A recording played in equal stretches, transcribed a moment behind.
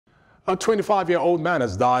A 25-year-old man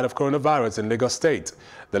has died of coronavirus in Lagos State.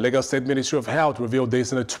 The Lagos State Ministry of Health revealed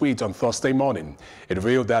this in a tweet on Thursday morning. It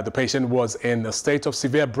revealed that the patient was in a state of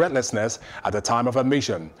severe breathlessness at the time of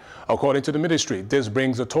admission. According to the ministry, this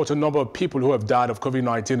brings the total number of people who have died of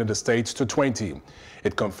COVID-19 in the state to 20.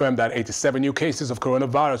 It confirmed that 87 new cases of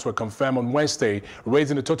coronavirus were confirmed on Wednesday,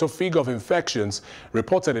 raising the total figure of infections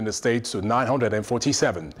reported in the state to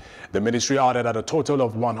 947. The ministry added that a total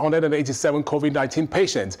of 187 COVID-19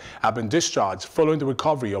 patients have been discharged following the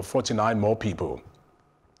recovery of 49 more people.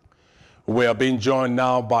 We are being joined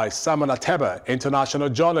now by Simon Ateba, international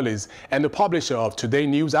journalist and the publisher of Today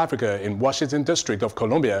News Africa in Washington District of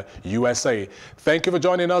Columbia, USA. Thank you for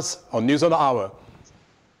joining us on News on the Hour.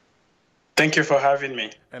 Thank you for having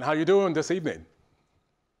me. And how are you doing this evening?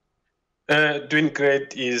 Doing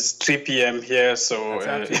great. It's 3 p.m. here, so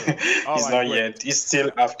it's not yet. It's still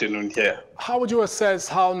afternoon here. How would you assess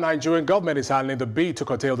how Nigerian government is handling the bid to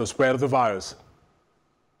curtail the spread of the virus?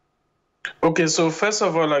 Okay, so first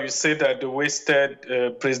of all, I would say that the wasted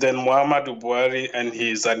President Muhammadu Buhari and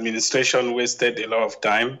his administration wasted a lot of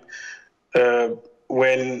time.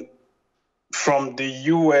 When from the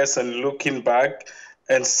U.S. and looking back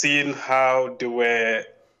and seeing how they were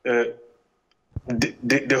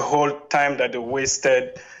the whole time that they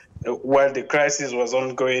wasted while the crisis was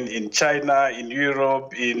ongoing in China, in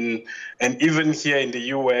Europe, and even here in the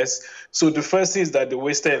US. So the first is that they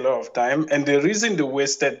wasted a lot of time. And the reason they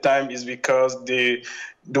wasted time is because there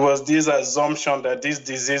was this assumption that this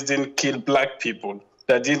disease didn't kill Black people,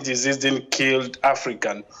 that this disease didn't kill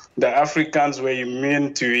Africans, that Africans were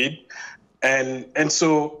immune to it. And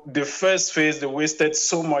so the first phase, they wasted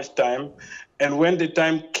so much time. And when the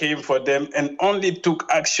time came for them, and only took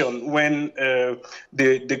action when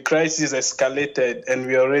the crisis escalated and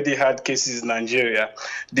we already had cases in Nigeria.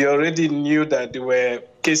 They already knew that there were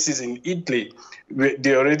cases in Italy.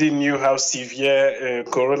 They already knew how severe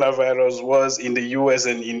coronavirus was in the US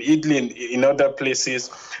and in Italy and in other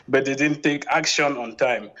places, but they didn't take action on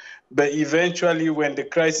time. But eventually, when the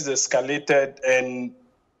crisis escalated and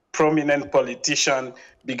prominent politicians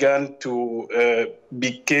began to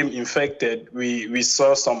became infected, we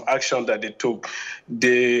saw some action that they took.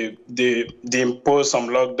 They imposed some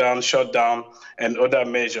lockdown, shutdown, and other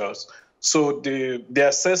measures. So the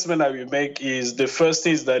assessment I will make is the first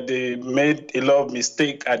is that they made a lot of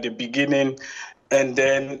mistakes at the beginning and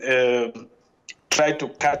then try to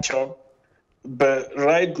catch up. But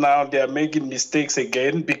right now, they are making mistakes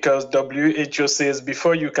again because WHO says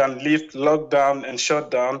before you can lift lockdown and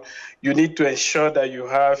shutdown, you need to ensure that you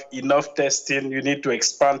have enough testing. You need to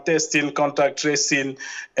expand testing, contact tracing,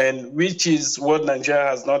 and which is what Nigeria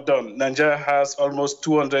has not done. Nigeria has almost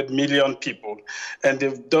 200 million people, and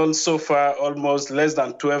they've done so far almost less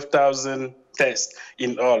than 12,000 tests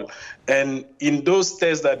in all. And in those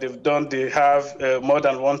tests that they've done, they have more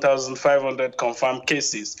than 1,500 confirmed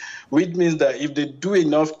cases, which means that if they do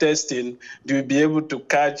enough testing, they'll be able to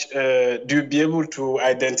they'll be able to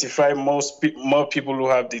identify more people who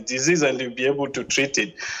have the disease and they'll be able to treat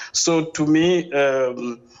it. So to me,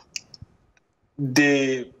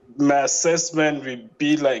 my assessment would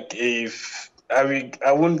be like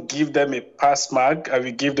I won't give them a pass mark. I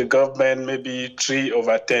will give the government maybe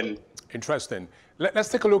 3/10. Interesting. Let's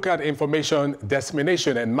take a look at information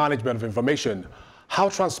dissemination and management of information. How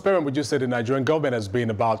transparent would you say the Nigerian government has been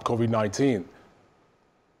about COVID-19?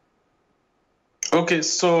 Okay,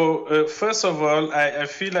 so first of all, I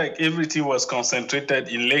feel like everything was concentrated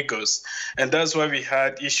in Lagos, and that's why we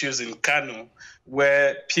had issues in Kano,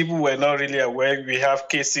 where people were not really aware. We have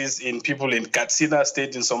cases in people in Katsina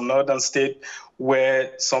State, in some northern state,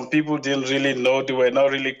 where some people didn't really know, they were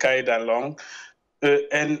not really carried along.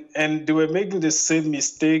 And they were making the same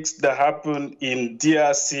mistakes that happened in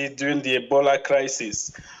DRC during the Ebola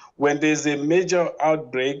crisis. When there's a major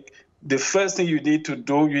outbreak, the first thing you need to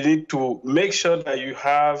do, you need to make sure that you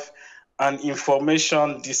have an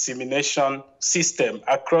information dissemination system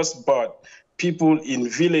across board. People in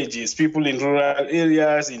villages, people in rural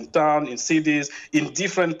areas, in town, in cities, in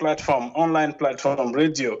different platforms, online platform,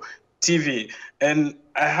 radio, TV. And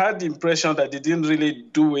I had the impression that they didn't really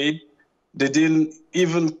do it. They didn't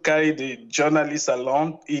even carry the journalists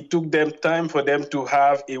along. It took them time for them to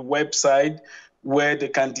have a website where they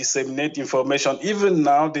can disseminate information. Even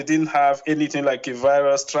now, they didn't have anything like a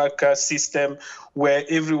virus tracker system where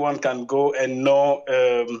everyone can go and know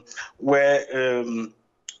where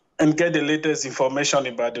and get the latest information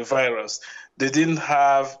about the virus. They didn't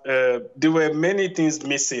have, there were many things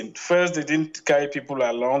missing. First, they didn't carry people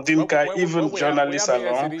along, didn't carry even journalists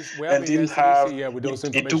along, and didn't have,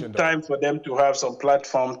 it took time for them to have some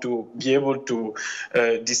platform to be able to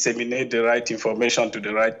disseminate the right information to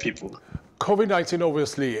the right people. COVID-19,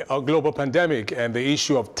 obviously, a global pandemic, and the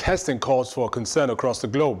issue of testing calls for concern across the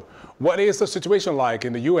globe. What is the situation like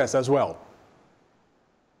in the U.S. as well?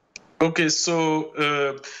 Okay, so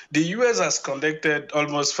the U.S. has conducted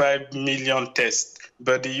almost 5 million tests,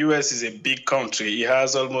 but the U.S. is a big country. It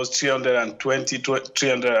has almost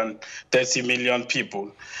 330 million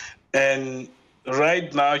people. And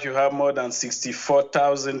right now, you have more than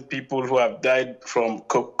 64,000 people who have died from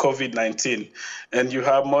COVID-19, and you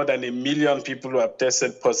have more than 1 million people who have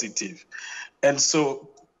tested positive. And so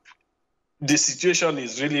the situation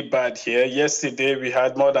is really bad here. Yesterday, we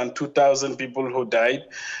had more than 2,000 people who died.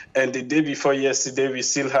 And the day before yesterday, we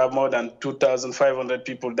still have more than 2,500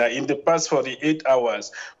 people die. In the past 48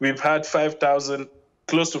 hours, we've had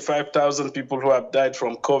close to 5,000 people who have died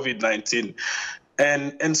from COVID-19.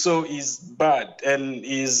 And so it's bad. And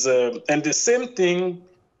the same thing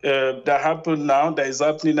that happened now, that is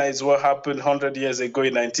happening now, is what happened 100 years ago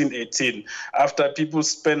in 1918. After people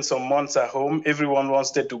spent some months at home, everyone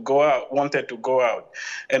wanted to go out.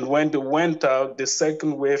 And when they went out, the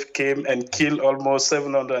second wave came and killed almost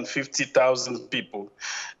 750,000 people.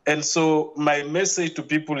 And so my message to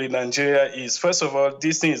people in Nigeria is, first of all,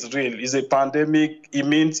 this thing is real. It's a pandemic. It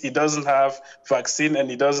means it doesn't have vaccine and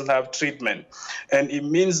it doesn't have treatment. And it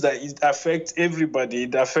means that it affects everybody.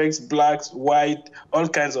 It affects blacks, white, all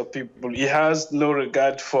kinds of people. It has no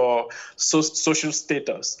regard for social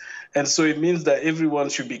status. And so it means that everyone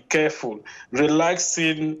should be careful.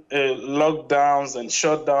 Relaxing lockdowns and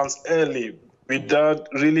shutdowns early without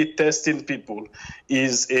really testing people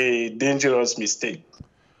is a dangerous mistake.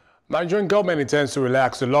 Nigerian government intends to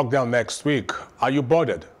relax the lockdown next week. Are you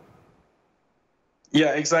bothered?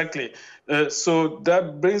 Yeah, exactly. So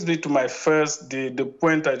that brings me to my the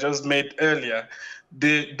point I just made earlier.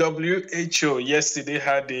 The WHO yesterday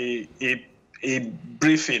had a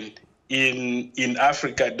briefing in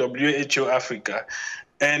Africa, WHO Africa.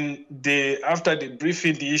 And after the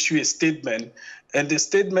briefing, they issued a statement. And the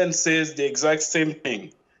statement says the exact same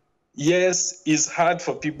thing. Yes, it's hard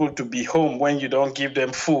for people to be home when you don't give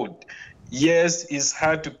them food. Yes, it's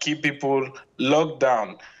hard to keep people locked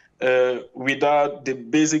down without the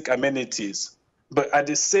basic amenities. But at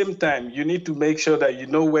the same time, you need to make sure that you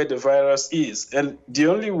know where the virus is. And the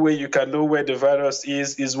only way you can know where the virus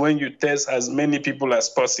is when you test as many people as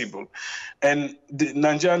possible. And the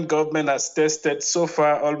Nigerian government has tested so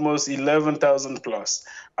far almost 11,000 plus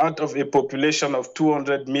out of a population of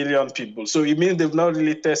 200 million people. So it means they've not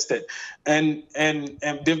really tested. And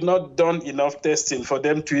they've not done enough testing for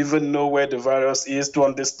them to even know where the virus is, to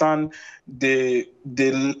understand the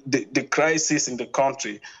crisis in the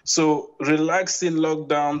country. So relaxing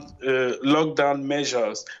lockdown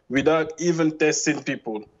measures without even testing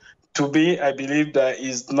people, to me, I believe that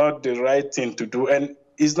is not the right thing to do. And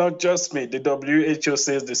it's not just me. The WHO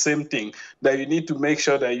says the same thing, that you need to make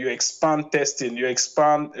sure that you expand testing, you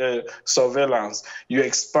expand surveillance, you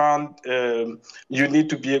expand, you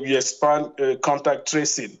need to be able to expand contact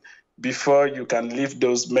tracing before you can lift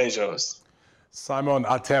those measures. Simon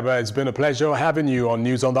Ateba, it's been a pleasure having you on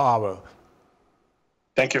News on the Hour.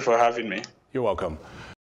 Thank you for having me. You're welcome.